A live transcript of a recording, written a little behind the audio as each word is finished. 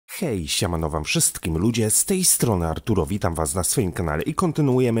Hej, siemano wam wszystkim ludzie, z tej strony Arturo, witam was na swoim kanale i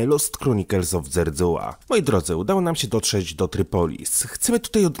kontynuujemy Lost Chronicles of Zerzura. Moi drodzy, udało nam się dotrzeć do Trypolis. Chcemy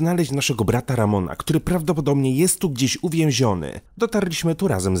tutaj odnaleźć naszego brata Ramona, który prawdopodobnie jest tu gdzieś uwięziony. Dotarliśmy tu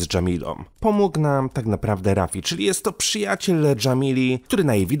razem z Jamilą. Pomógł nam tak naprawdę Rafi, czyli jest to przyjaciel Jamili, który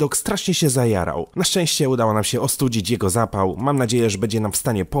na jej widok strasznie się zajarał. Na szczęście udało nam się ostudzić jego zapał, mam nadzieję, że będzie nam w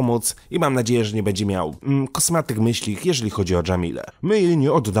stanie pomóc i mam nadzieję, że nie będzie miał kosmatych myśli, jeżeli chodzi o Jamilę. My jej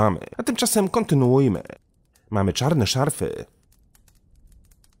nie oddamy. A tymczasem kontynuujmy. Mamy czarne szarfy.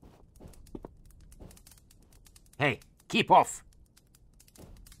 Hey, keep off!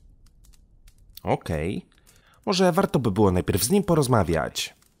 Okej. Może warto by było najpierw z nim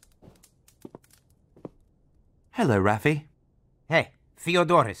porozmawiać. Hello, Rafi. Hey,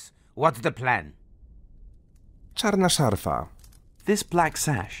 Feodorus, what's the plan? Czarna szarfa. This black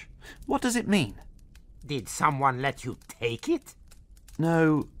sash, what does it mean? Did someone let you take it?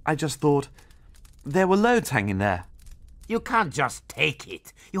 No, I just thought... There were loads hanging there. You can't just take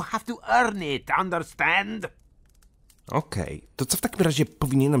it. You have to earn it, understand? Okej. To co w takim razie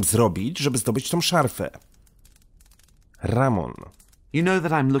powinienem zrobić, żeby zdobyć tą szarfę? Ramon. You know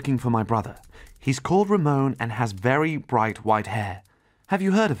that I'm looking for my brother. He's called Ramon and has very bright white hair. Have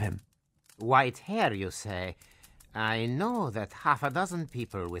you heard of him? White hair, you say? I know that half a dozen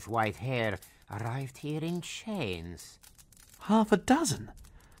people with white hair arrived here in chains. Half a dozen?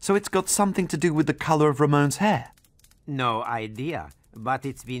 So it's got something to do with the color of Ramon's hair? No idea, but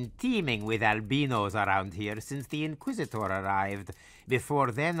it's been teeming with albinos around here since the Inquisitor arrived.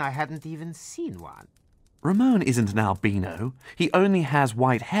 Before then, I hadn't even seen one. Ramon isn't an albino. He only has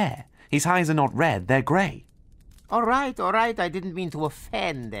white hair. His eyes are not red, they're grey. All right, I didn't mean to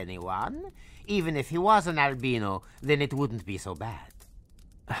offend anyone. Even if he was an albino, then it wouldn't be so bad.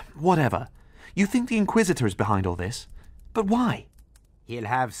 Whatever. You think the Inquisitor is behind all this? But why? He'll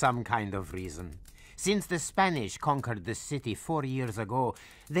have some kind of reason. Since the Spanish conquered the city 4 years ago,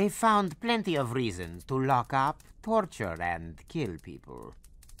 they've found plenty of reasons to lock up, torture and kill people.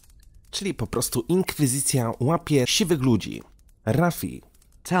 Czyli po prostu Inkwizycja łapie siwych ludzi. Rafi.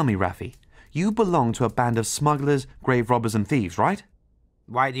 Tell me, Rafi, you belong to a band of smugglers, grave robbers and thieves, right?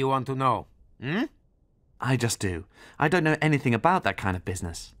 Why do you want to know? I just do. I don't know anything about that kind of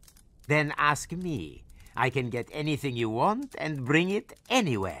business. Then ask me. I can get anything you want and bring it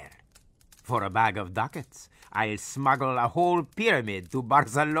anywhere. For a bag of ducats, I'll smuggle a whole pyramid to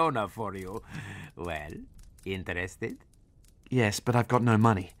Barcelona for you. Well, interested? Yes, but I've got no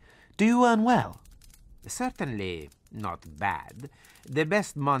money. Do you earn well? Certainly not bad. The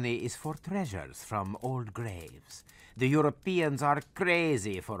best money is for treasures from old graves. The Europeans are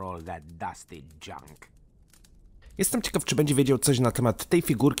crazy for all that dusty junk. Jestem ciekaw, czy będzie wiedział coś na temat tej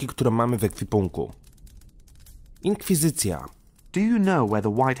figurki, którą mamy w ekwipunku. Inkwizycja. Do you know where the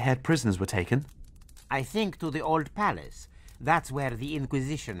white-haired prisoners were taken? I think to the old palace. That's where the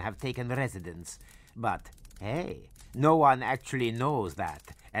Inquisition have taken residence. But, hey, no one actually knows that.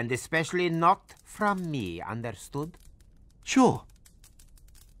 And especially not from me, understood? Sure.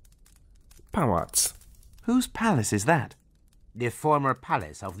 Pałac. Whose palace is that? The former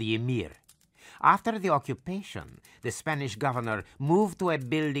palace of the Emir. After the occupation, the Spanish governor moved to a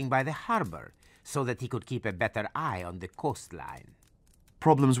building by the harbor so that he could keep a better eye on the coastline.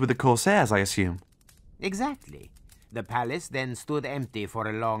 Problems with the corsairs, I assume. Exactly. The palace then stood empty for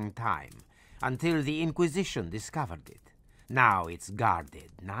a long time, until the Inquisition discovered it. Now it's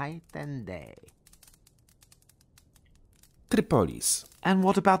guarded night and day. Trypolis. And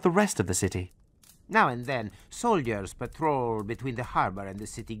what about the rest of the city? Now and then, soldiers patrol between the harbor and the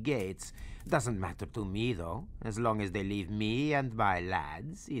city gates. Doesn't matter to me, though, as long as they leave me and my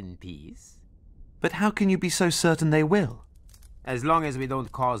lads in peace. But how can you be so certain they will? As long as we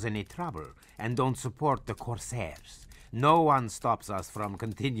don't cause any trouble and don't support the corsairs, no one stops us from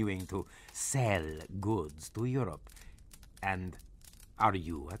continuing to sell goods to Europe. And are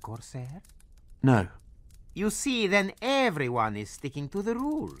you a corsair? No. You see, then everyone is sticking to the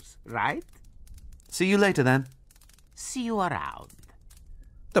rules, right? See you later, then. See you around.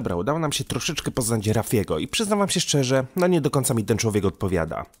 Dobra, udało nam się troszeczkę poznać Rafiego i przyznam wam się szczerze, no nie do końca mi ten człowiek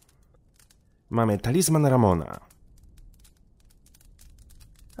odpowiada. Mamy talizman Ramona.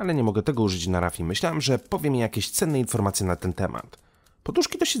 Ale nie mogę tego użyć na Rafi. Myślałem, że powie mi jakieś cenne informacje na ten temat.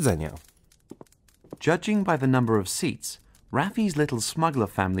 Poduszki do siedzenia. Judging by the number of seats, Rafi's little smuggler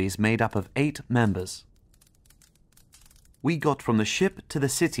family is made up of 8 members. We got from the ship to the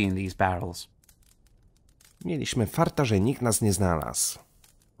city in these barrels. Mieliśmy farta, że nikt nas nie znalazł.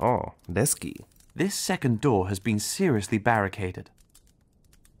 O, deski. This second door has been seriously barricaded.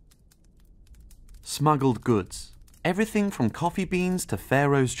 Smuggled goods. Everything from coffee beans to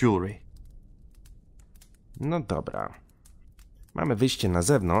Pharaoh's jewelry. No dobra. Mamy wyjście na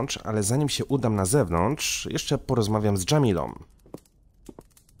zewnątrz, ale zanim się udam na zewnątrz, jeszcze porozmawiam z Jamilą.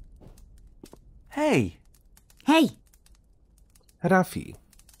 Hey! Hey, Rafi.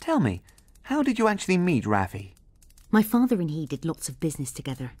 Tell me, how did you actually meet Rafi? my father and he did lots of business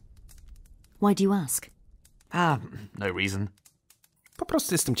together. Why do you ask? No reason. Po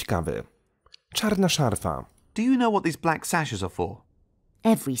prostu jestem ciekawy. Czarna szarfa. Do you know what these black sashes are for?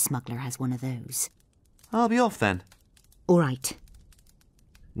 Every smuggler has one of those. I'll be off then. All right.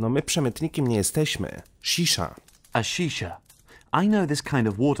 No my przemytnikiem nie jesteśmy. Shisha. A shisha. I know this kind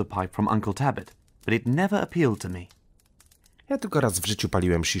of water pipe from Uncle Tabit, but it never appealed to me. Ja tylko raz w życiu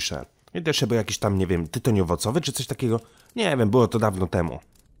paliłem sziszę. I też był jakiś tam, nie wiem, tytoń owocowy czy coś takiego. Nie wiem, było to dawno temu.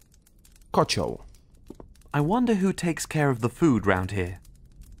 Kocioł. I wonder who takes care of the food round here.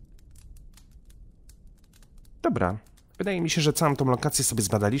 Dobra. Wydaje mi się, że całą tą lokację sobie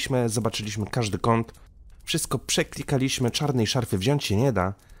zbadaliśmy, zobaczyliśmy każdy kąt. Wszystko przeklikaliśmy, czarnej szarfy wziąć się nie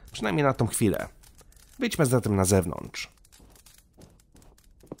da. Przynajmniej na tą chwilę. Wyjdźmy zatem na zewnątrz.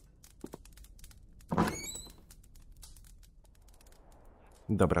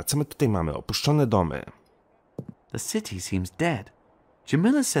 Dobra, co my tutaj mamy? Opuszczone domy. The city seems dead.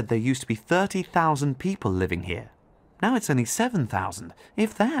 Jamila said there used to be 30,000 people living here. Now it's only 7,000,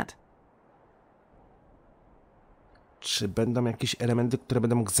 if that. Czy będą jakieś elementy, które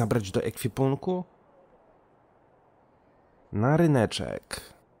będę mógł zabrać do ekwipunku? Na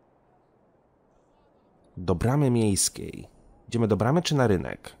ryneczek. Do bramy miejskiej. Idziemy do bramy czy na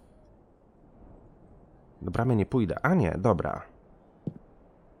rynek? Do bramy nie pójdę. A nie, dobra.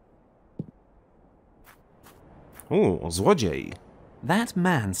 Złodziej. That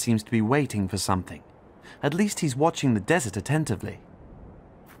man seems to be waiting for something. At least he's watching the desert attentively.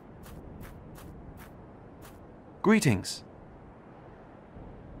 Greetings.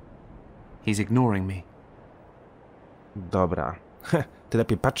 He's ignoring me. Dobra. Ty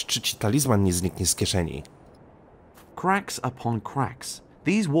lepiej patrz, czy ci talizman nie zniknie z kieszeni. Cracks upon cracks.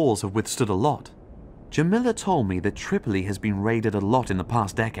 These walls have withstood a lot. Jamila told me that Tripoli has been raided a lot in the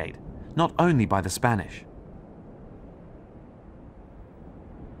past decade, not only by the Spanish.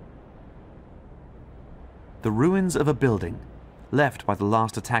 The ruins of a building, left by the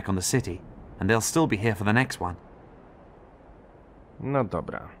last attack on the city, and they'll still be here for the next one. No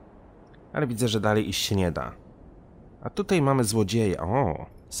dobra. Ale widzę, że dalej iść się nie da. A tutaj mamy złodzieja. O!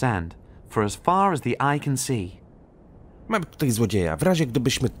 Sand, for as far as the eye can see. Mamy tutaj złodzieja. W razie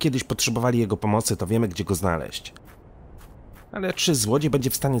gdybyśmy kiedyś potrzebowali jego pomocy, to wiemy, gdzie go znaleźć. Ale czy złodziej będzie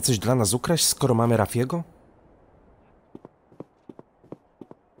w stanie coś dla nas ukraść, skoro mamy Rafiego?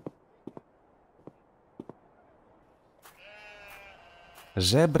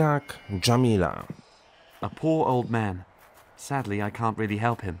 Żebrak Jamila. A poor old man. Sadly, I can't really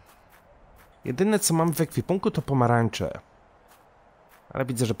help him. Jedyne, co mam w ekwipunku, to pomarańcze. Ale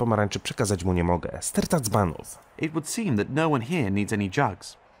widzę, że pomarańczy przekazać mu nie mogę. Sterta dzbanów. It would seem that no one here needs any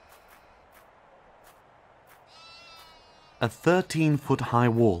jugs. A 13-foot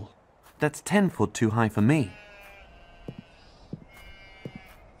high wall. That's 10 foot too high for me.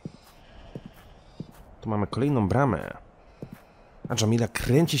 Tu mamy kolejną bramę. A Jamila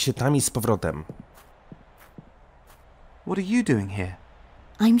kręci się tam i z powrotem. What are you doing here?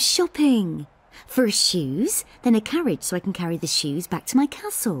 I'm shopping. First shoes, then a carriage so I can carry the shoes back to my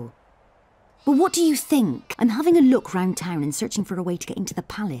castle. Well, what do you think? I'm having a look round town and searching for a way to get into the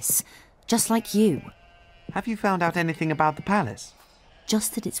palace. Just like you. Have you found out anything about the palace?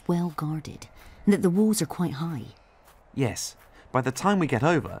 Just that it's well guarded and that the walls are quite high. Yes. By the time we get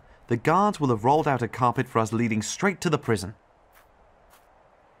over, the guards will have rolled out a carpet for us leading straight to the prison.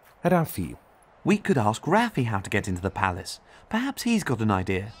 Rafi. We could ask Rafi how to get into the palace. Perhaps he's got an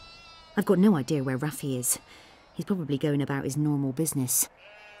idea. I've got no idea where Rafi is. He's probably going about his normal business.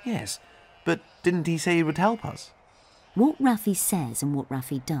 Yes, but didn't he say he would help us? What Rafi says and what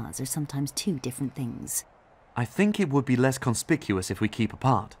Rafi does are sometimes two different things. I think it would be less conspicuous if we keep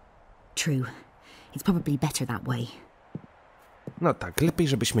apart. True. It's probably better that way. No tak, lepiej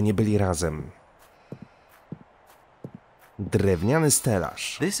żebyśmy nie byli razem. Drewniany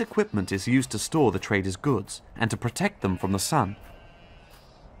stelaż. This equipment is used to store the traders' goods and to protect them from the sun.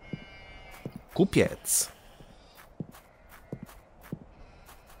 Kupiec.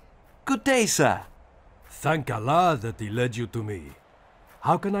 Good day, sir. Thank Allah that he led you to me.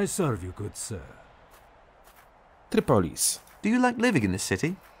 How can I serve you, good sir? Trypolis. Do you like living in this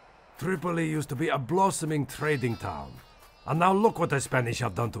city? Tripoli used to be a blossoming trading town. And now look what the Spanish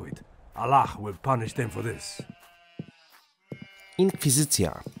have done to it. Allah will punish them for this.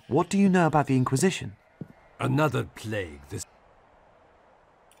 Inkwizycja. What do you know about the Inquisition? Another plague. This...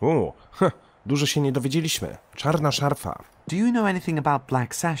 Dużo się nie dowiedzieliśmy. Czarna szarfa. Do you know anything about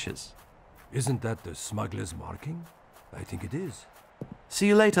black sashes? Isn't that the smuggler's marking? I think it is. See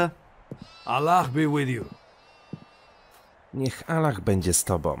you later. Allah be with you. Niech Allah będzie z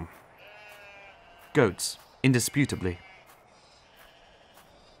tobą. Goats, indisputably.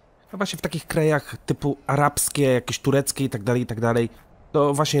 No właśnie w takich krajach typu arabskie, jakieś tureckie i tak dalej,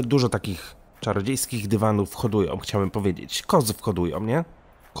 to właśnie dużo takich czarodziejskich dywanów hodują, chciałem powiedzieć. Kozów hodują, nie?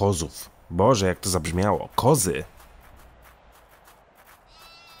 Kozów. Boże, jak to zabrzmiało. Kozy.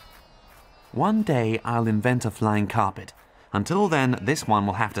 One day I'll invent a flying carpet. Until then, this one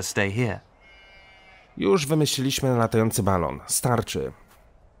will have to stay here. Już wymyśliliśmy latający balon. Starczy.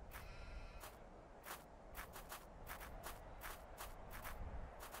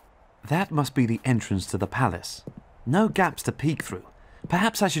 That must be the entrance to the palace. No gaps to peek through.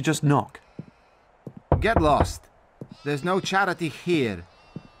 Perhaps I should just knock. Get lost. There's no charity here.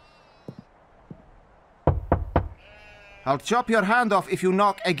 I'll chop your hand off if you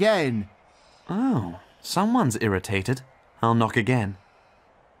knock again. Oh, someone's irritated. I'll knock again.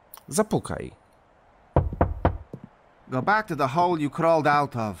 Zapukaj. Go back to the hole you crawled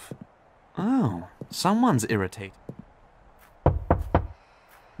out of. Oh, someone's irritated.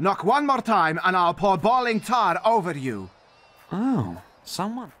 Knock one more time and I'll pour boiling tar over you. Oh,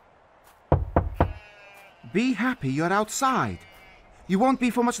 someone... Be happy you're outside. You won't be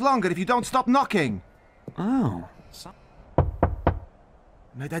for much longer if you don't stop knocking. Oh,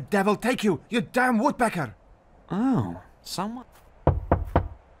 May the devil take you, you damn woodpecker! Oh, someone...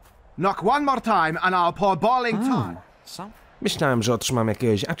 Knock one more time and I'll pour boiling tar. Myślałem, że otrzymam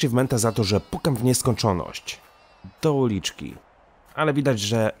jakiegoś achievementa za to, że pukam w nieskończoność. Do uliczki. Ale widać,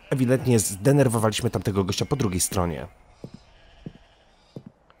 że ewidentnie zdenerwowaliśmy tamtego gościa po drugiej stronie.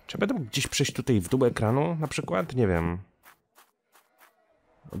 Czy będę mógł gdzieś przejść tutaj w dół ekranu na przykład? Nie wiem.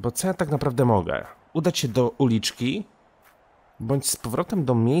 Bo co ja tak naprawdę mogę? Udać się do uliczki, bądź z powrotem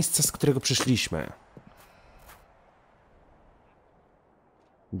do miejsca, z którego przyszliśmy.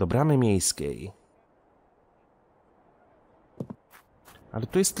 Do bramy miejskiej. Ale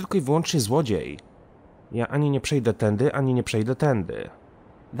tu jest tylko i wyłącznie złodziej. Ja ani nie przejdę tędy, ani nie przejdę tędy.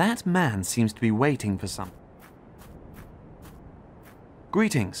 That man seems to be waiting for some...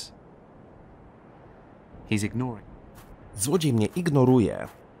 Greetings. He's ignoring. Złodziej mnie ignoruje.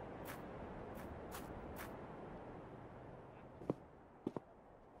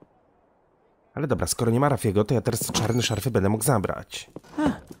 Ale dobra, skoro nie ma Rafiego, to ja teraz czarne szarfy będę mógł zabrać.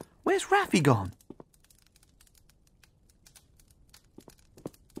 Huh, where's Raffi gone?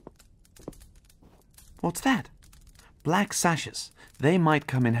 What's that? Black sashes. They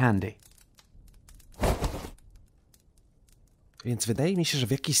might come in handy. Więc wydaje mi się, że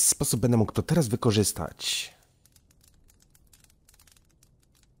w jakiś sposób będę mógł to teraz wykorzystać.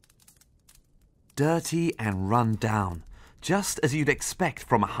 Dirty and run down. Just as you'd expect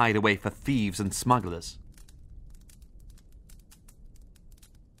from a hideaway for thieves and smugglers.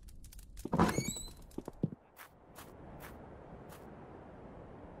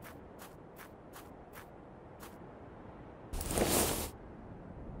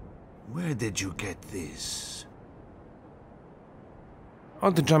 Where did you get this?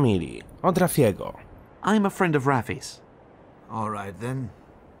 Od Jamili, od Rafiego. I'm a friend of Raffi's. All right then.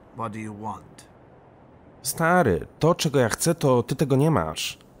 What do you want? Stary, to czego ja chcę, to ty tego nie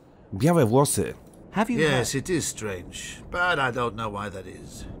masz. Białe włosy. Have you Yes, it is strange, but I don't know why that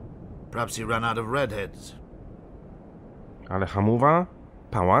is. Perhaps he ran out of redheads. Ale hamuwa?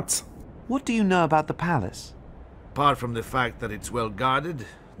 Pałac? What do you know about the palace? Apart from the fact that it's well guarded,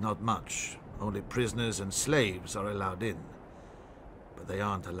 not much. Only prisoners and slaves are allowed in. But they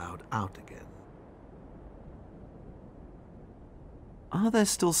aren't allowed out again. Are there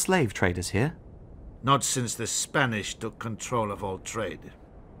still slave traders here? Not since the Spanish took control of all trade.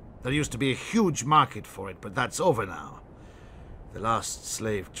 There used to be a huge market for it, but that's over now. The last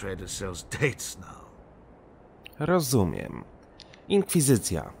slave trader sells dates now. Rozumiem.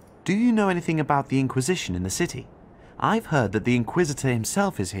 Inkwizycja. Do you know anything about the Inquisition in the city? I've heard that the Inquisitor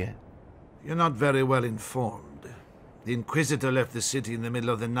himself is here. You're not very well informed. The Inquisitor left the city in the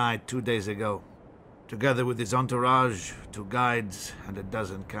middle of the night 2 days ago, together with his entourage, 2 guides, and a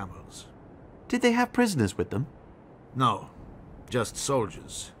dozen camels. Did they have prisoners with them? No, just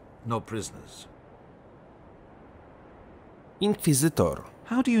soldiers, no prisoners. Inkwizytor.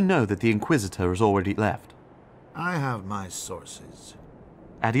 How do you know that the Inquisitor has already left? I have my sources.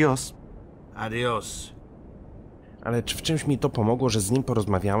 Adios. Adios. Ale czy w czymś mi to pomogło, że z nim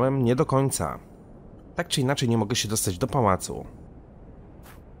porozmawiałem? Nie do końca. Tak czy inaczej nie mogę się dostać do pałacu.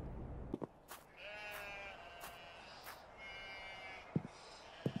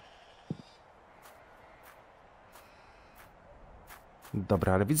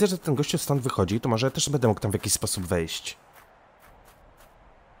 Dobra, ale widzę, że ten gościu stąd wychodzi, to może też będę mógł tam w jakiś sposób wejść.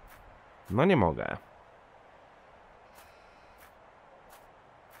 No nie mogę.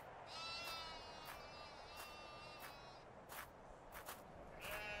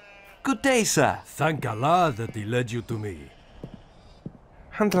 Good day, sir. Thank Allah that he led you to me.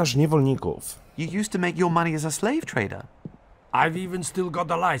 Handlarz niewolników. You used to make your money as a slave trader. I've even still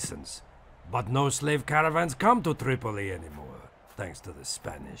got a license. But no slave caravans come to Tripoli anymore, thanks to the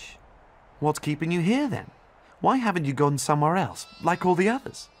Spanish. What's keeping you here, then? Why haven't you gone somewhere else, like all the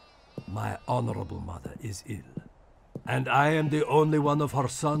others? My honorable mother is ill, and I am the only one of her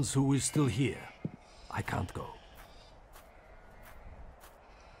sons who is still here. I can't go.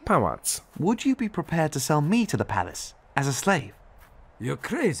 Pałac. Would you be prepared to sell me to the palace, as a slave? You're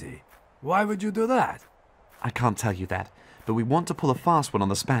crazy. Why would you do that? I can't tell you that, but we want to pull a fast one on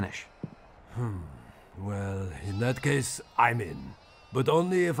the Spanish. Well, in that case, I'm in. But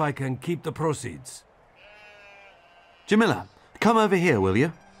only if I can keep the proceeds. Jamila, come over here, will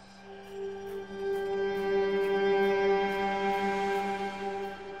you?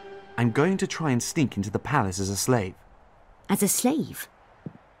 I'm going to try and sneak into the palace as a slave. As a slave?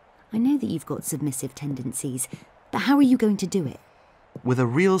 I know that you've got submissive tendencies, but how are you going to do it? With a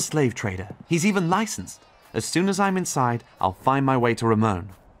real slave trader. He's even licensed. As soon as I'm inside, I'll find my way to Ramon.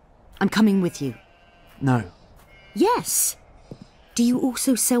 I'm coming with you. No. Yes! Do you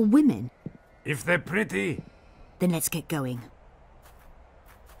also sell women? If they're pretty. Then let's get going.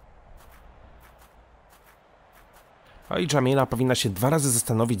 Oj, Jamila powinna się 2 razy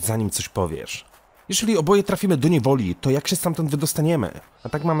zastanowić, zanim coś powiesz. Jeżeli oboje trafimy do niewoli, to jak się stamtąd wydostaniemy? A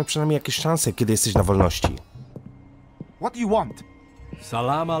tak mamy przynajmniej jakieś szanse, kiedy jesteś na wolności. What do you want?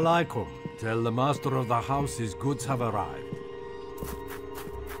 Salam alaikum. Tell the master of the house his goods have arrived.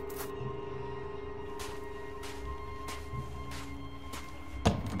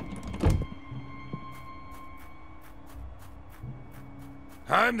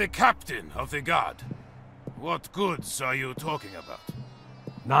 I'm the captain of the guard. What goods are you talking about?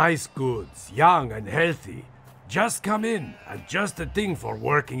 Nice goods, young and healthy. Just come in, and just the thing for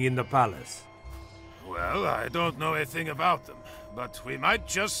working in the palace. Well, I don't know a thing about them, but we might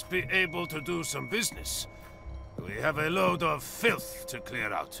just be able to do some business. We have a load of filth to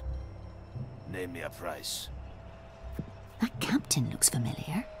clear out. Name me a price. That captain looks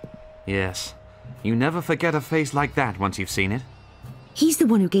familiar. Yes. You never forget a face like that once you've seen it. He's the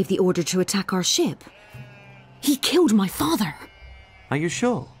one who gave the order to attack our ship. He killed my father. Are you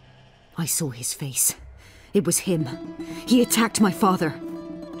sure? I saw his face. It was him. He attacked my father.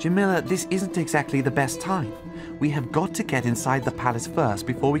 Jamila, this isn't exactly the best time. We have got to get inside the palace first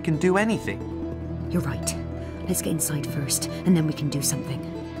before we can do anything. You're right. Let's get inside first, and then we can do something.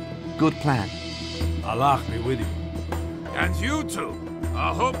 Good plan. Allah be with you. And you two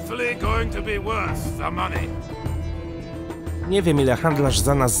are hopefully going to be worth the money. Nie wiem, ile handlarz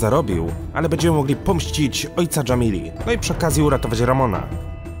za nas zarobił, ale będziemy mogli pomścić ojca Jamili. No i przy okazji uratować Ramona.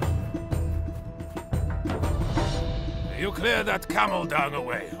 You clear that camel down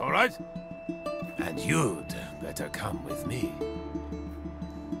away, all right? And you'd better come with me.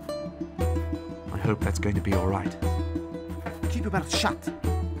 I hope that's going to be all right. Keep your mouth shut.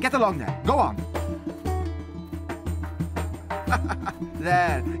 Get along there. Go on.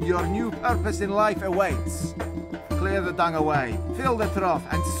 There, your new purpose in life awaits. Clear the dung away, fill the trough,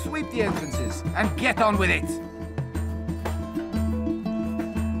 and sweep the entrances, and get on with it!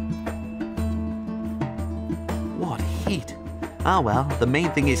 What heat. Ah well, the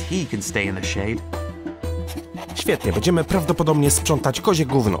main thing is he can stay in the shade. Świetnie, będziemy prawdopodobnie sprzątać kozie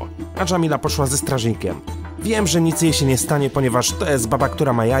gówno, a Jamila poszła ze strażnikiem. Wiem, że nic jej się nie stanie, ponieważ to jest baba,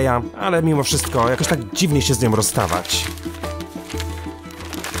 która ma jaja, ale mimo wszystko jakoś tak dziwnie się z nią rozstawać.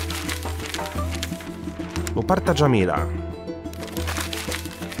 Uparta Jamila.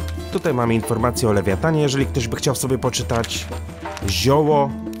 Tutaj mamy informację o Lewiatanie, jeżeli ktoś by chciał sobie poczytać. Zioło.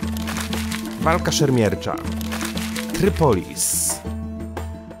 Walka szermiercza. Trypolis.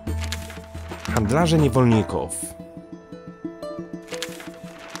 Handlarze niewolników.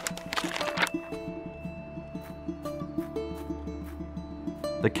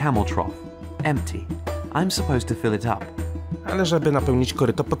 The camel trough. Empty. I'm supposed to fill it up. Ale żeby napełnić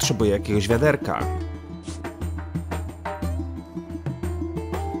koryto, potrzebuję jakiegoś wiaderka.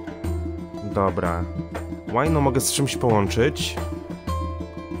 Dobra. Łajno mogę z czymś połączyć.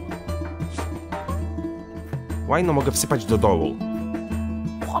 Łajno mogę wsypać do dołu.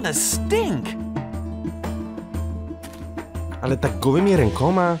 What a stink! Ale tak gołymi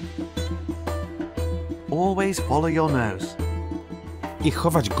rękoma Always follow your nose. i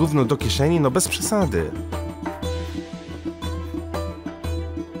chować gówno do kieszeni, no bez przesady.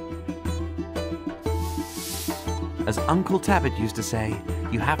 As Uncle Tabbit used to say,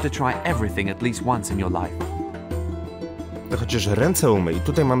 you have to try everything at least once in your life. To chociaż ręce umyj,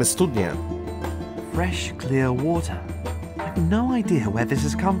 tutaj mamy studnię. Fresh, clear water. I have no idea where this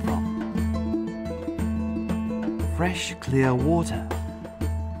has come from. Fresh, clear water.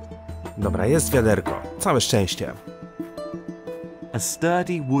 Dobra, jest wiaderko. Całe szczęście. A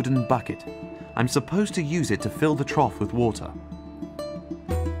sturdy wooden bucket. I'm supposed to use it to fill the trough with water.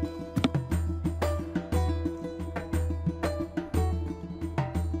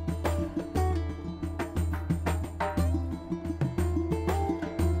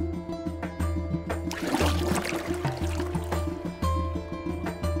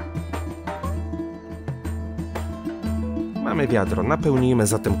 Mamy wiadro, napełnijmy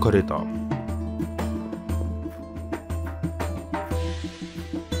zatem koryto.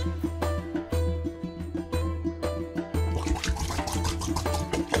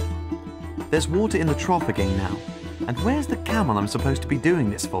 There's water in the trough again now. And where's the camel I'm supposed to be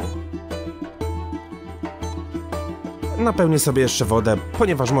doing this for? Napełnię sobie jeszcze wodę,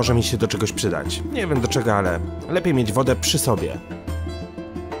 ponieważ może mi się do czegoś przydać. Nie wiem do czego, ale lepiej mieć wodę przy sobie.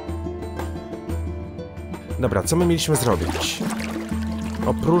 Dobra, co my mieliśmy zrobić?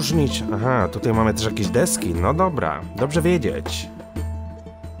 Opróżnić... Aha, tutaj mamy też jakieś deski. No dobra, dobrze wiedzieć.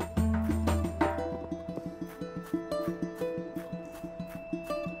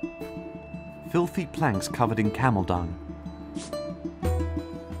 Filthy planks covered in camel dung.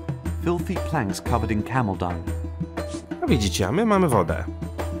 Filthy planks covered in camel dung. No widzicie, a my mamy wodę.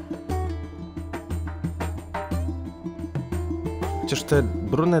 Chociaż te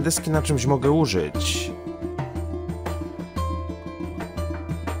brudne deski na czymś mogę użyć.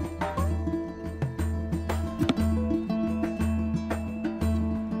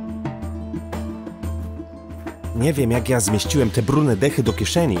 Nie wiem, jak ja zmieściłem te brudne dechy do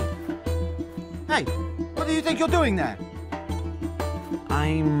kieszeni. Hey, what do you think you're doing there?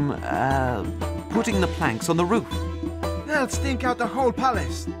 I'm, putting the planks on the roof. They'll stink out the whole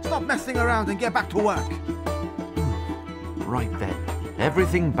palace. Stop messing around and get back to work. Right then.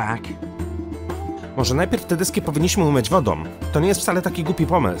 Everything back. Może najpierw te deski powinniśmy umyć wodą. To nie jest wcale taki głupi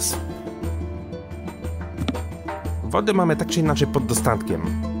pomysł. Wody mamy tak czy inaczej pod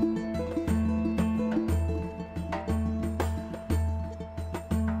dostatkiem.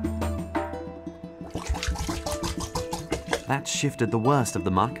 That shifted the worst of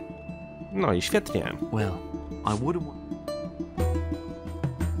the muck. No i świetnie. Well, I wouldn't want...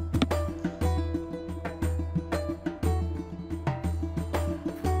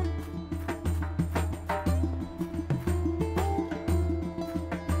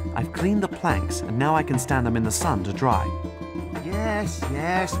 I've cleaned the planks and now I can stand them in the sun to dry.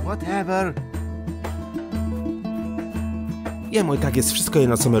 Yes, whatever. Jemu i tak jest wszystko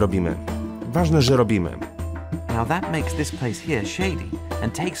jedno, co my robimy. Ważne, że robimy. Now that makes this place here shady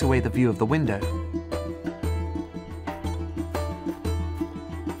and takes away the view of the window.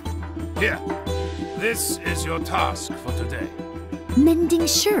 Here, this is your task for today. Mending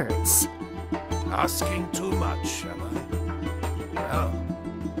shirts? Asking too much, am I? Well,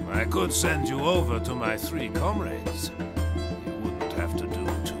 I could send you over to my 3 comrades. You wouldn't have to do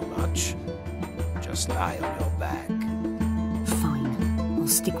too much. Just lie on your back. Fine. I'll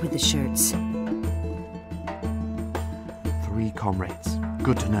stick with the shirts. 3 comrades.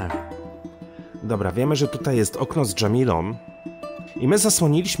 Good to know. Dobra, wiemy, że tutaj jest okno z Jamilą i my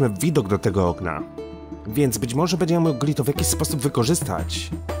zasłoniliśmy widok do tego okna, więc być może będziemy mogli to w jakiś sposób wykorzystać.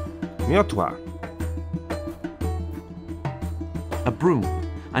 Miotła. A broom.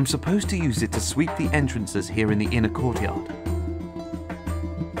 I'm supposed to use it to sweep the entrances here in the inner courtyard.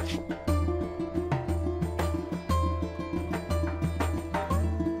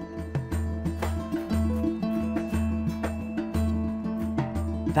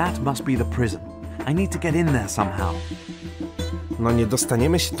 That must be the prison. I need to get in there somehow. No nie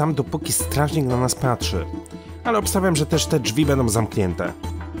dostaniemy się tam, dopóki strażnik na nas patrzy. Ale obstawiam, że też te drzwi będą zamknięte.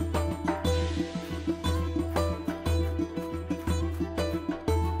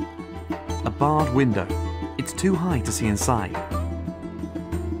 A barred window. It's too high to see inside.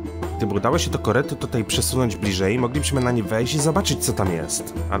 Gdyby udało się to koryto tutaj przesunąć bliżej, moglibyśmy na nie wejść i zobaczyć, co tam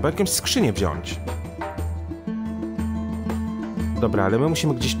jest. Albo jakąś skrzynię wziąć. Dobra, ale my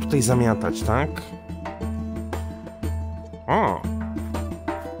musimy gdzieś tutaj zamiatać, tak? O!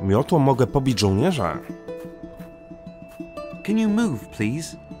 Miotłą mogę pobić żołnierza. Can you move,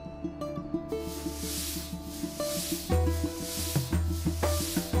 please?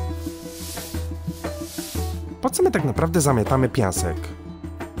 Po co my tak naprawdę zamiatamy piasek?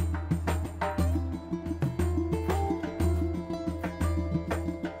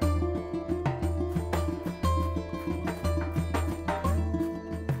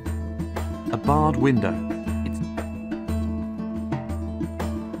 barred window.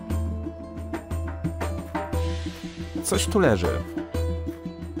 Coś tu leży.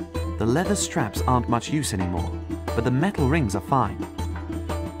 The leather straps aren't much use anymore, but the metal rings are fine.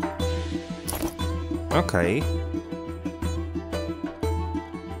 Okej.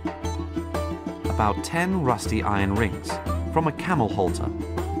 About 10 rusty iron rings from a camel halter.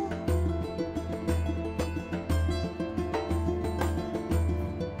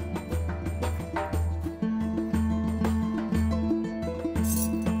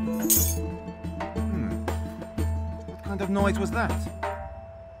 What kind of noise was that?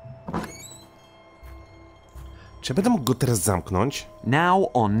 Czy będę mógł go teraz zamknąć? Now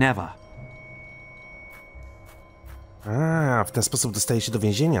or never. A, w ten sposób dostaje się do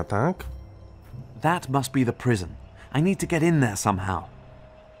więzienia, tak? That must be the prison. I need to get in there somehow.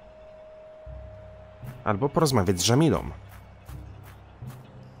 Albo porozmawiać z Jamilą.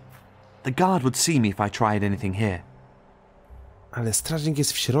 The guard would see me if I tried anything here. Ale strażnik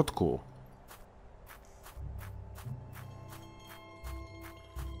jest w środku.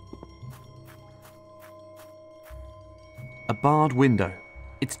 A barred window.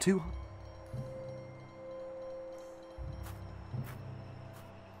 It's too...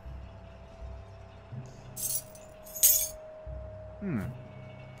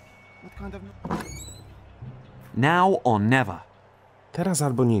 What kind of... Now or never. Teraz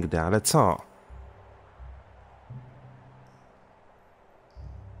albo nigdy, ale co?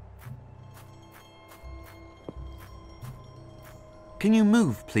 Can you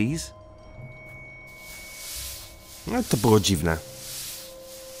move, please? No, to było dziwne.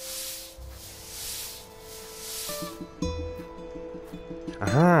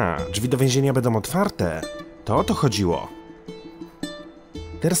 Aha, drzwi do więzienia będą otwarte. To o to chodziło.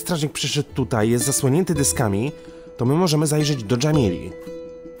 Teraz strażnik przyszedł tutaj, jest zasłonięty dyskami, to my możemy zajrzeć do Jamili.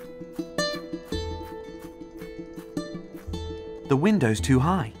 The window's too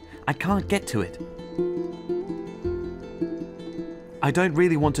high. I can't get to it. I don't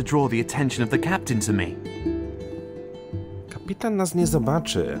really want to draw the attention of the captain to me. Kapitan nas nie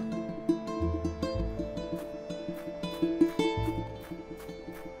zobaczy.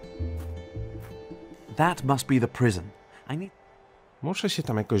 That must be the prison. I need... Muszę się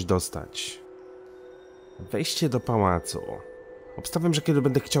tam jakoś dostać. Wejście do pałacu. Obstawiam, że kiedy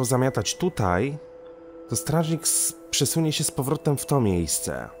będę chciał zamiatać tutaj, to strażnik przesunie się z powrotem w to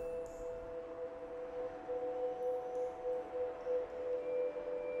miejsce.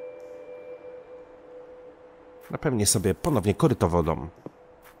 Napełnię sobie ponownie koryto wodą.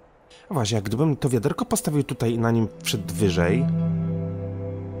 A właśnie, jak gdybym to wiaderko postawił tutaj i na nim wszedł wyżej...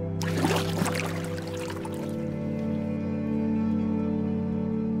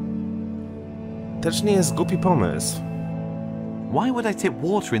 Też nie jest głupi pomysł. Why would I tip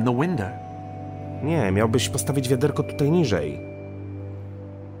water in the window? Nie, miałbyś postawić wiaderko tutaj niżej.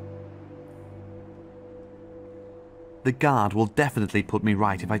 The guard will definitely put me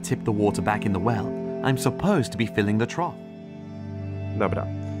right if I tip the water back in the well. I'm supposed to be filling the trough. Dobra,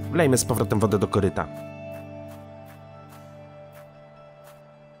 wlejmy z powrotem wodę do koryta.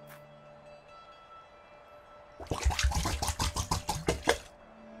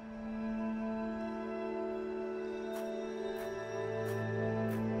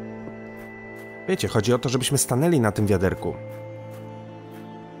 Wiecie, chodzi o to, żebyśmy stanęli na tym wiaderku.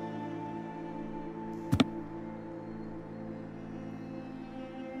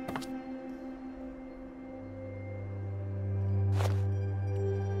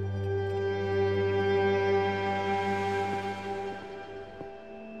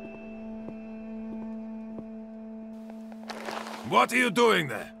 What are you doing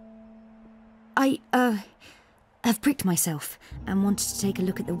there? I've pricked myself and wanted to take a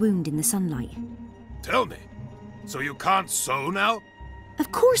look at the wound in the sunlight. Tell me. So you can't sew now?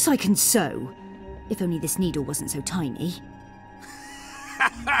 Of course I can sew. If only this needle wasn't so tiny.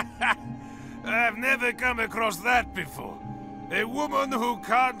 I've never come across that before. A woman who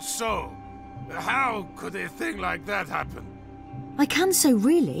can't sew. How could a thing like that happen? I can sew,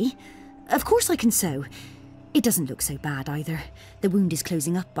 really. Of course I can sew. It doesn't look so bad either. The wound is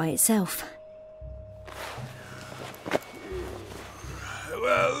closing up by itself.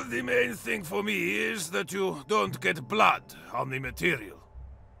 Well, the main thing for me is that you don't get blood on the material.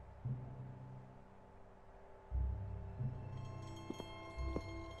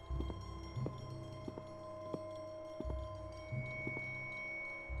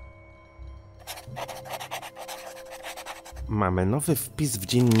 Mamy nowy wpis w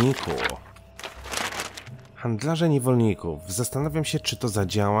dzienniku. Handlarze niewolników. Zastanawiam się, czy to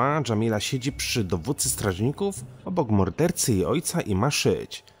zadziała. Jamila siedzi przy dowódcy strażników, obok mordercy i ojca i ma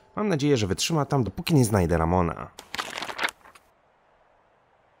szyć. Mam nadzieję, że wytrzyma tam, dopóki nie znajdę Ramona.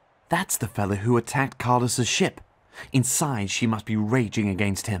 That's the fellow who attacked Carlos's ship. Inside, she must be raging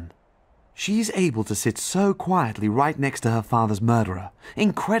against him. She's able to sit so quietly right next to her father's murderer.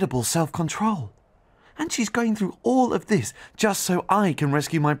 Incredible self-control. And she's going through all of this just so I can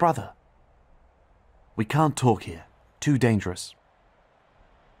rescue my brother. We can't talk here. Too dangerous.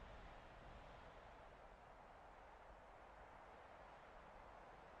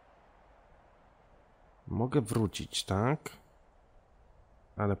 Mogę wrócić, tak?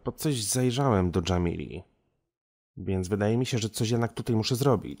 Ale po coś zajrzałem do Jamili. Więc wydaje mi się, że coś jednak tutaj muszę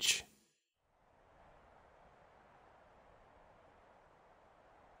zrobić.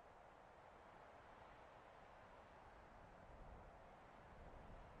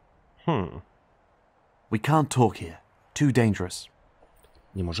 We can't talk here. Too dangerous.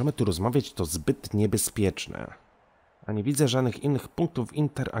 Nie możemy tu rozmawiać, to zbyt niebezpieczne. A nie widzę żadnych innych punktów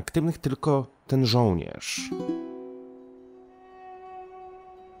interaktywnych, tylko ten żołnierz.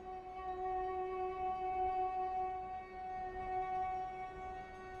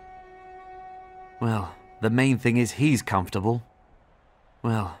 Well, the main thing is he's comfortable.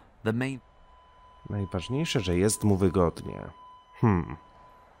 Well, the main... Najważniejsze, że jest mu wygodnie.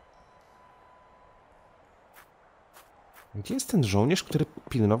 Gdzie jest ten żołnierz, który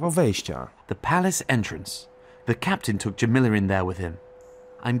pilnował wejścia? The palace entrance. The captain took Jamila in there with him.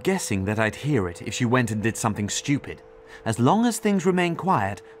 I'm guessing that I'd hear it if she went and did something stupid. As long as things remain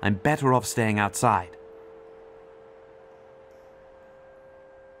quiet, I'm better off staying outside.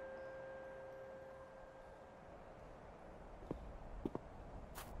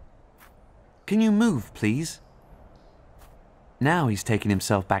 Can you move, please? Now he's taken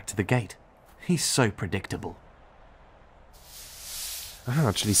himself back to the gate. He's so predictable.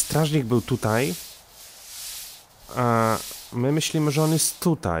 Aha, czyli strażnik był tutaj, a my myślimy, że on jest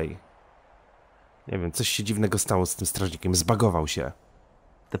tutaj. Nie wiem, coś się dziwnego stało z tym strażnikiem, zbagował się.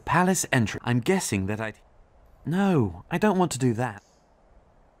 The palace entrance. I'm guessing that I'd... No, I don't want to do that.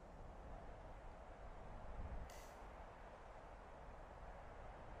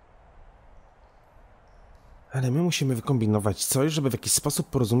 Ale my musimy wykombinować coś, żeby w jakiś sposób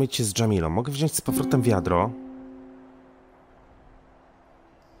porozumieć się z Jamilą. Mogę wziąć z powrotem wiadro.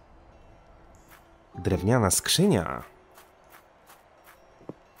 Drewniana skrzynia.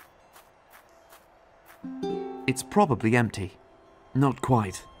 It's probably empty. Not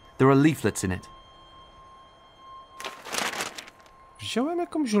quite. There are leaflets in it. Wziąłem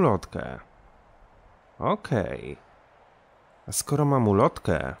jakąś ulotkę. Okej. A skoro mam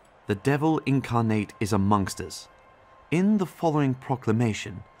ulotkę... The devil incarnate is amongst us. In the following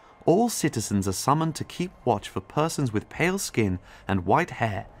proclamation, all citizens are summoned to keep watch for persons with pale skin and white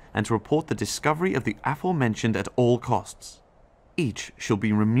hair and to report the discovery of the aforementioned at all costs. Each shall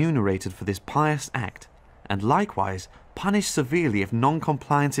be remunerated for this pious act, and likewise punished severely if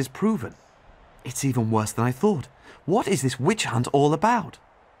non-compliance is proven. It's even worse than I thought. What is this witch hunt all about?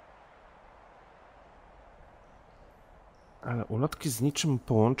 Ale ulotki z niczym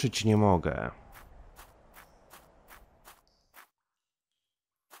połączyć nie mogę.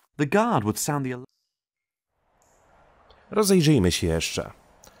 The guard would sound the alarm. Rozejrzyjmy się jeszcze.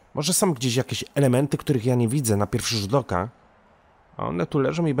 Może są gdzieś jakieś elementy, których ja nie widzę na pierwszy rzut oka, a one tu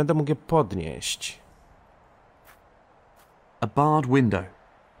leżą i będę mógł je podnieść. A barred window.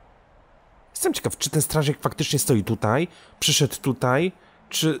 Jestem ciekaw, czy ten strażnik faktycznie stoi tutaj, przyszedł tutaj,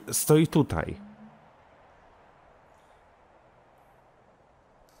 czy stoi tutaj.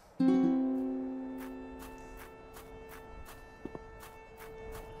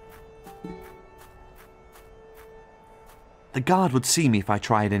 The guard would see me if I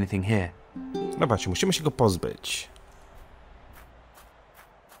tried anything here. Zobaczcie, musimy się go pozbyć.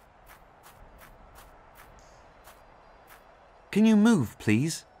 Can you move,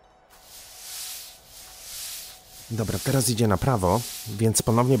 please? Dobra, teraz idzie na prawo, więc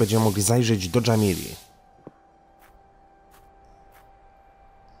ponownie będziemy mogli zajrzeć do Jamili.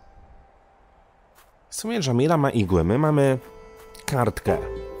 W sumie Jamila ma igłę, my mamy kartkę.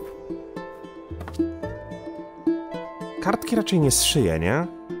 Kartki raczej nie zszyje, nie?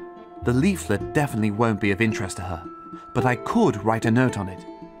 The leaflet definitely won't be of interest to her, but I could write a note on it.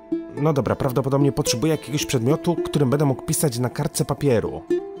 No dobra, prawdopodobnie potrzebuję jakiegoś przedmiotu, którym będę mógł pisać na kartce papieru.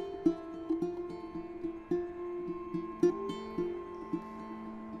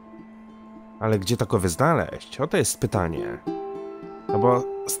 Ale gdzie takowy znaleźć? Oto jest pytanie. No bo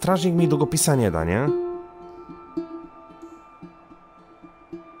strażnik mi długopisa nie da, nie?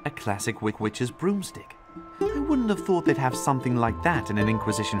 A classic witch's broomstick. I wouldn't have thought they'd have something like that in an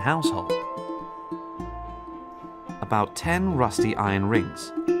Inquisition household. About 10 rusty iron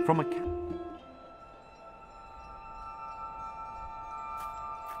rings. From from a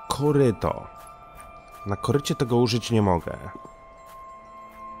Koryto. Na korycie tego użyć nie mogę.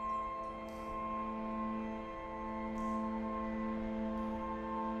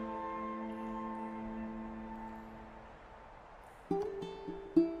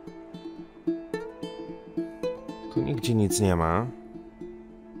 Tu nigdzie nic nie ma.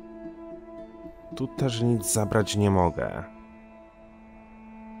 Tu też nic zabrać nie mogę.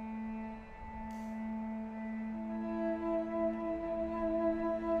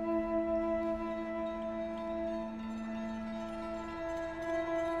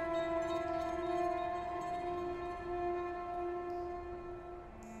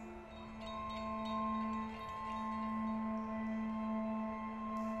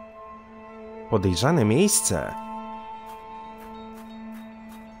 Podejrzane miejsce.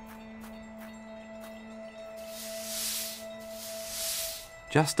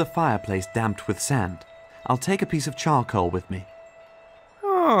 Just a fireplace damped with sand. I'll take a piece of charcoal with me.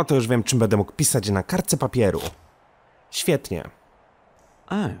 O, to już wiem, czym będę mógł pisać na kartce papieru. Świetnie.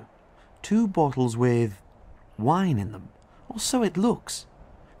 Oh, 2 bottles with wine in them. Or so it looks.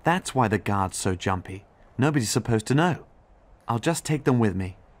 That's why the guard's so jumpy. Nobody's supposed to know. I'll just take them with me.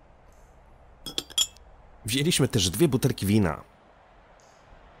 Wzięliśmy też 2 butelki wina.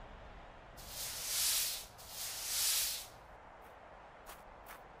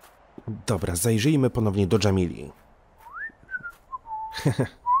 Dobra, zajrzyjmy ponownie do Jamili.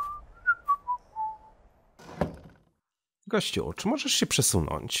 Gościu, czy możesz się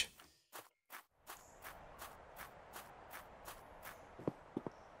przesunąć?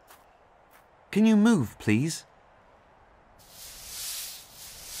 Can you move, please?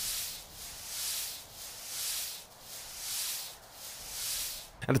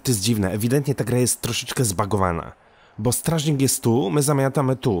 Ale to jest dziwne, ewidentnie ta gra jest troszeczkę zbagowana. Bo strażnik jest tu, my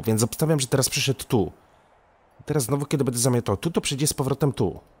zamiatamy tu, więc obstawiam, że teraz przyszedł tu. Teraz znowu, kiedy będę zamiatał tu, to przyjdzie z powrotem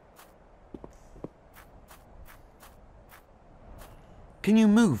tu. Can you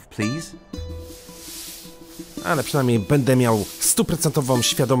move, please? Ale przynajmniej będę miał 100%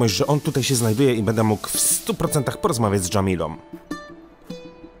 świadomość, że on tutaj się znajduje i będę mógł w 100% porozmawiać z Jamilą.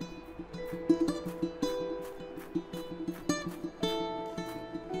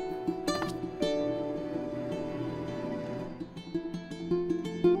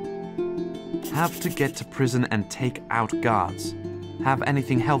 Have to get to prison and take out guards. Have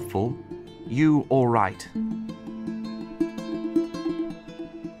anything helpful? You all right?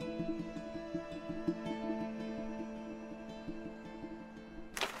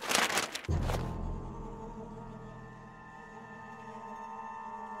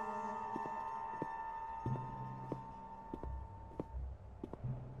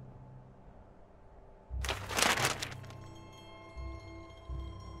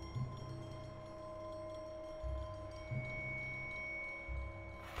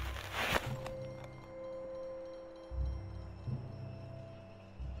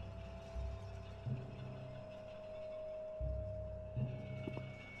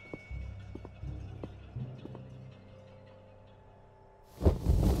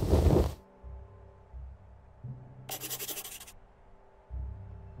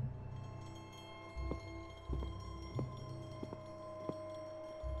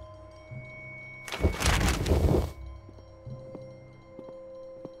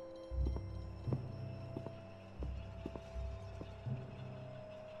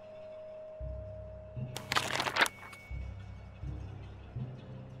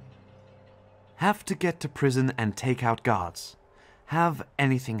 Have to get to prison and take out guards. Have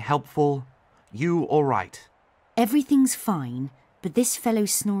anything helpful? You all right? Everything's fine, but this fellow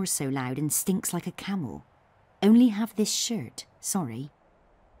snores so loud and stinks like a camel. Only have this shirt, sorry.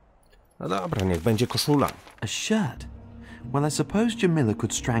 No dobra, niech będzie koszula. A shirt? Well, I suppose Jamila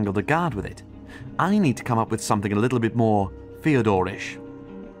could strangle the guard with it. I need to come up with something a little bit more Feodorish.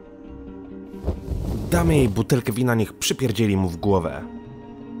 Damy jej butelkę wina, niech przypierdzieli mu w głowę.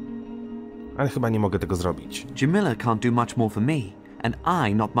 Ale chyba nie mogę tego zrobić. Jamila can't do much more for me, and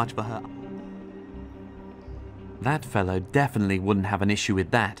I not much for her. That fellow definitely wouldn't have an issue with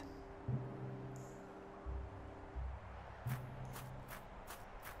that.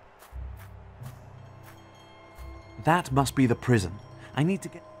 That must be the prison. I need to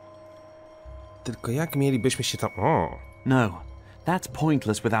get... Tylko jak mielibyśmy się tam... O! No, that's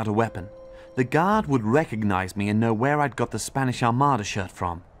pointless without a weapon. The guard would recognize me and know where I'd got the Spanish Armada shirt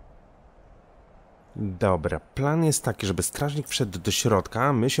from. Dobra, plan jest taki, żeby strażnik wszedł do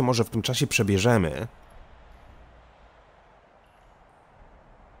środka, my się może w tym czasie przebierzemy.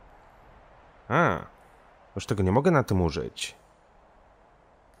 Już tego nie mogę na tym użyć.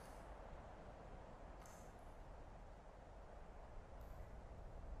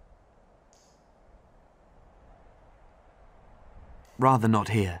 rather not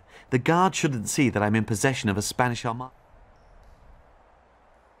here. The guard shouldn't see that I'm in possession of a Spanish armada.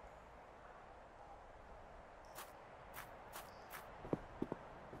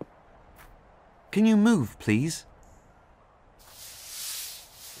 Can you move, please?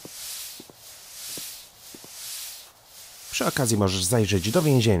 Przy okazji możesz zajrzeć do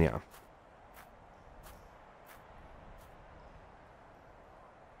więzienia.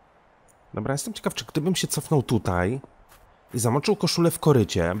 Dobra, jestem ciekaw, czy gdybym się cofnął tutaj i zamoczył koszulę w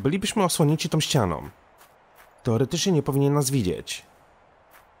korycie, bylibyśmy osłonięci tą ścianą. Teoretycznie nie powinien nas widzieć.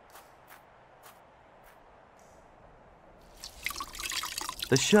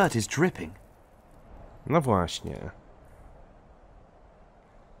 The shirt is dripping. No właśnie.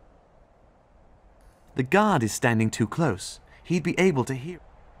 The guard is standing too close. He'd be able to hear.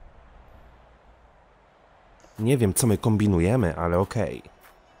 Nie wiem, co my kombinujemy, ale okej.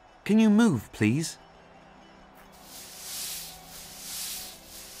 Can you move, please?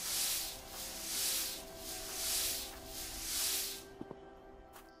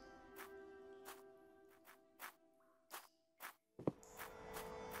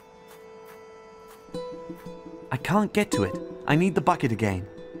 I can't get to it. I need the bucket again.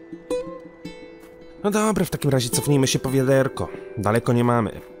 No dobra, w takim razie cofnijmy się po wiaderko. Daleko nie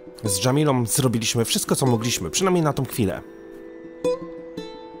mamy. Z Jamilą zrobiliśmy wszystko, co mogliśmy, przynajmniej na tą chwilę.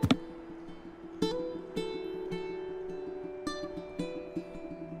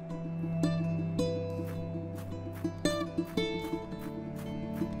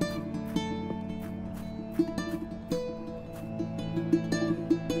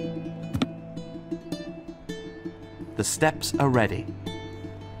 The steps are ready.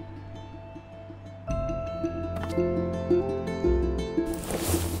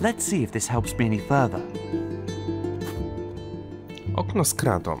 Let's see if this helps me any further. Okno z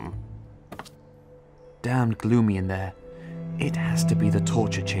kratą. Damned gloomy in there. It has to be the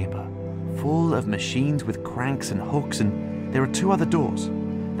torture chamber. Full of machines with cranks and hooks, and there are 2 other doors.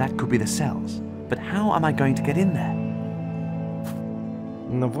 That could be the cells. But how am I going to get in there?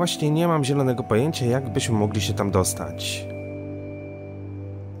 No właśnie, nie mam zielonego pojęcia, jak byśmy mogli się tam dostać.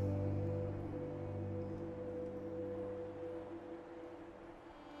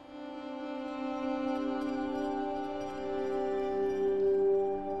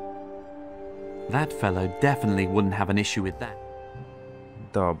 That fellow definitely wouldn't have an issue with that.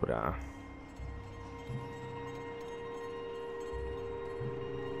 Dobra.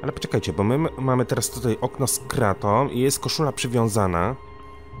 Ale poczekajcie, bo my mamy teraz tutaj okno z kratą i jest koszula przywiązana.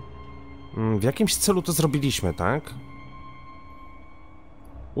 W jakimś celu to zrobiliśmy, tak?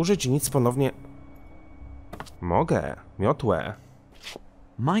 Użyć nic ponownie... Mogę. Miotłę.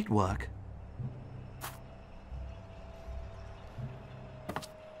 Might work.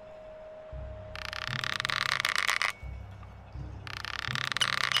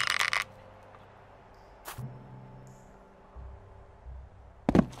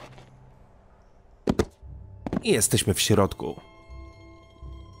 I jesteśmy w środku.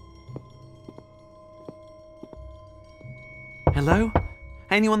 Hello?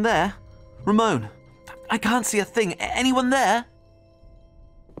 Anyone there? Ramon? I can't see a thing. Anyone there?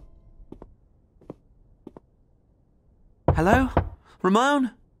 Hello? Ramon?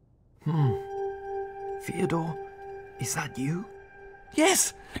 Feodor, is that you?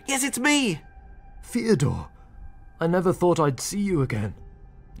 Yes! Yes, it's me! Feodor, I never thought I'd see you again.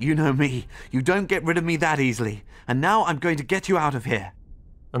 You know me. You don't get rid of me that easily. And now I'm going to get you out of here.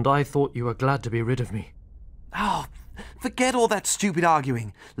 And I thought you were glad to be rid of me. Oh, forget all that stupid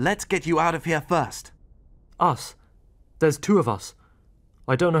arguing. Let's get you out of here first. Us? There's 2 of us.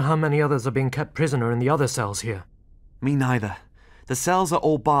 I don't know how many others are being kept prisoner in the other cells here. Me neither. The cells are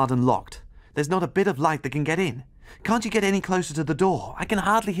all barred and locked. There's not a bit of light that can get in. Can't you get any closer to the door? I can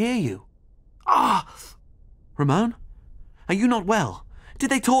hardly hear you. Ah! Ramon? Are you not well? Did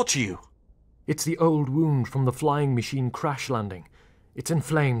they torture you? It's the old wound from the flying machine crash landing. It's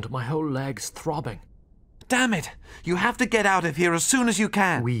inflamed, my whole leg's throbbing. Damn it! You have to get out of here as soon as you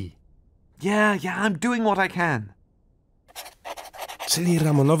can. We. Yeah, I'm doing what I can. Czyli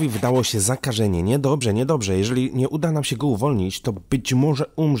Ramonowi wydało się zakażenie. Niedobrze, niedobrze. Jeżeli nie uda nam się go uwolnić, to być może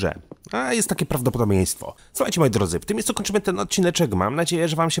umrze. A jest takie prawdopodobieństwo. Słuchajcie, moi drodzy, w tym miejscu kończymy ten odcineczek. Mam nadzieję,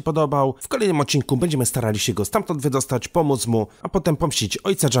 że wam się podobał. W kolejnym odcinku będziemy starali się go stamtąd wydostać, pomóc mu, a potem pomścić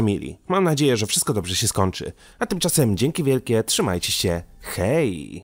ojca Jamili. Mam nadzieję, że wszystko dobrze się skończy. A tymczasem dzięki wielkie, trzymajcie się. Hej!